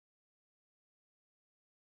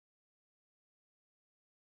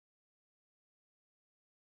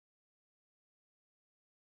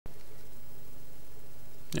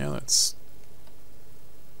Yeah,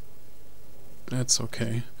 that's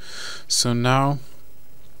okay. So now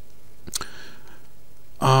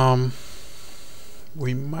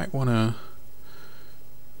we might want to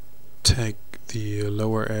take the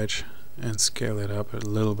lower edge and scale it up a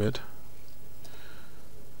little bit.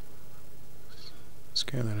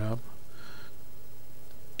 Scale it up.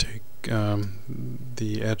 Take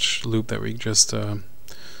the edge loop that we just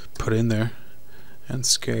put in there and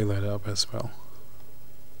scale it up as well.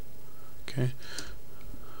 Okay.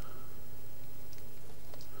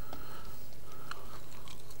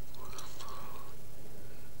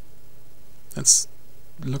 That's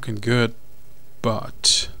looking good,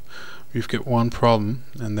 but we've got one problem,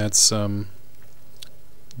 and that's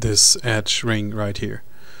this edge ring right here.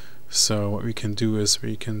 So what we can do is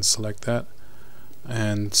we can select that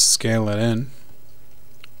and scale it in.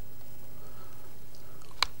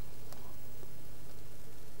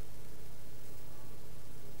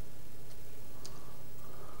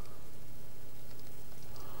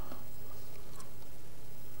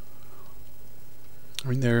 I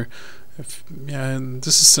mean, yeah, and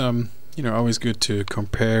this is you know, always good to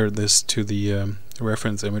compare this to the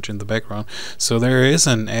reference image in the background. So there is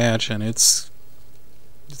an edge, and it's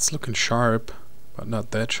looking sharp, but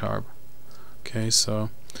not that sharp. Okay, so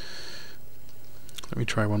let me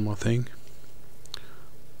try one more thing.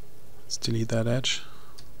 Let's delete that edge.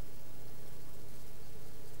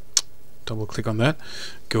 Double click on that,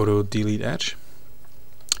 go to delete edge,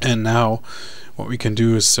 and now what we can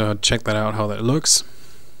do is check that out, how that looks.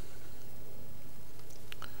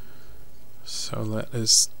 So that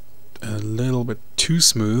is a little bit too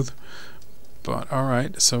smooth, but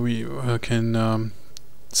alright. So we can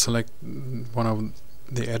select one of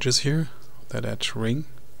the edges here, that edge ring,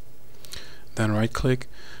 then right click,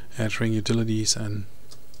 edge ring utilities, and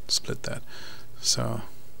split that. So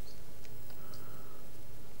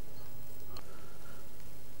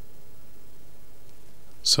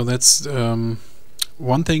that's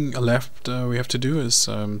one thing left we have to do is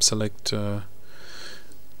select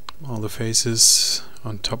all the faces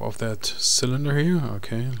on top of that cylinder here.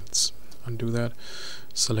 Okay, let's undo that.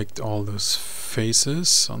 Select all those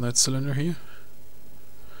faces on that cylinder here,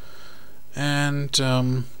 and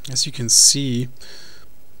as you can see,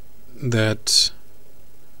 that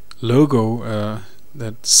logo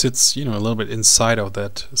that sits, you know, a little bit inside of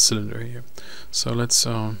that cylinder here. So let's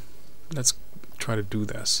try to do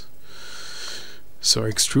this. So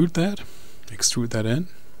extrude that in,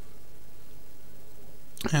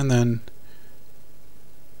 and then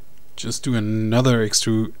just do another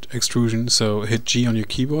extrusion. So hit G on your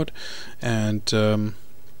keyboard, and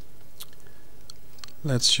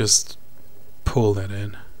let's just pull that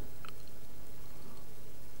in.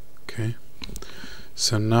 Okay,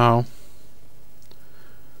 so now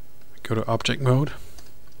go to object mode.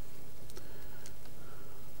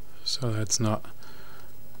 So that's not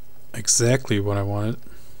exactly what I wanted.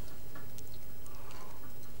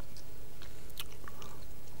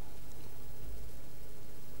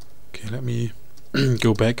 Okay, let me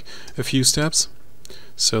go back a few steps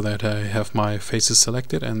so that I have my faces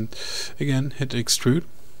selected, and again hit extrude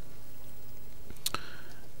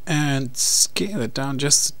and scale it down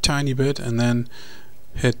just a tiny bit, and then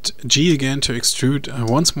hit G again to extrude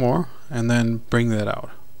once more, and then bring that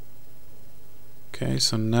out. Okay,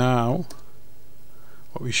 so now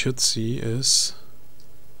what we should see is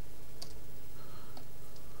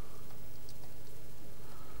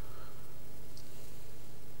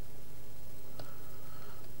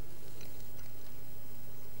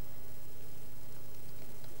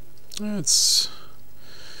it's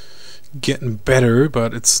getting better,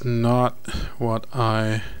 but it's not what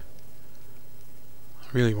I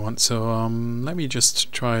really want. So let me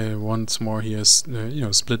just try once more here. You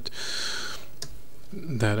know, split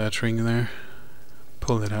that edge ring there,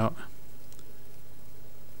 pull it out.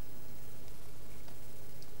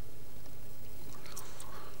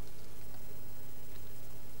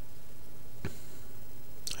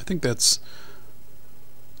 I think that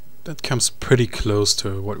comes pretty close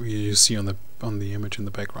to what you see on the image in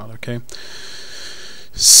the background. Okay,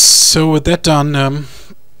 so with that done,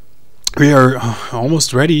 we are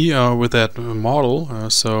almost ready with that model.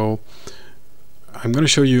 So I'm going to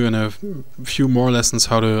show you in a few more lessons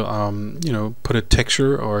how to you know, put a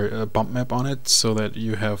texture or a bump map on it, so that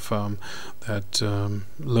you have that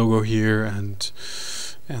logo here and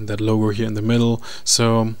that logo here in the middle.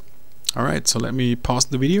 So alright, so let me pause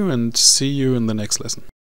the video and see you in the next lesson.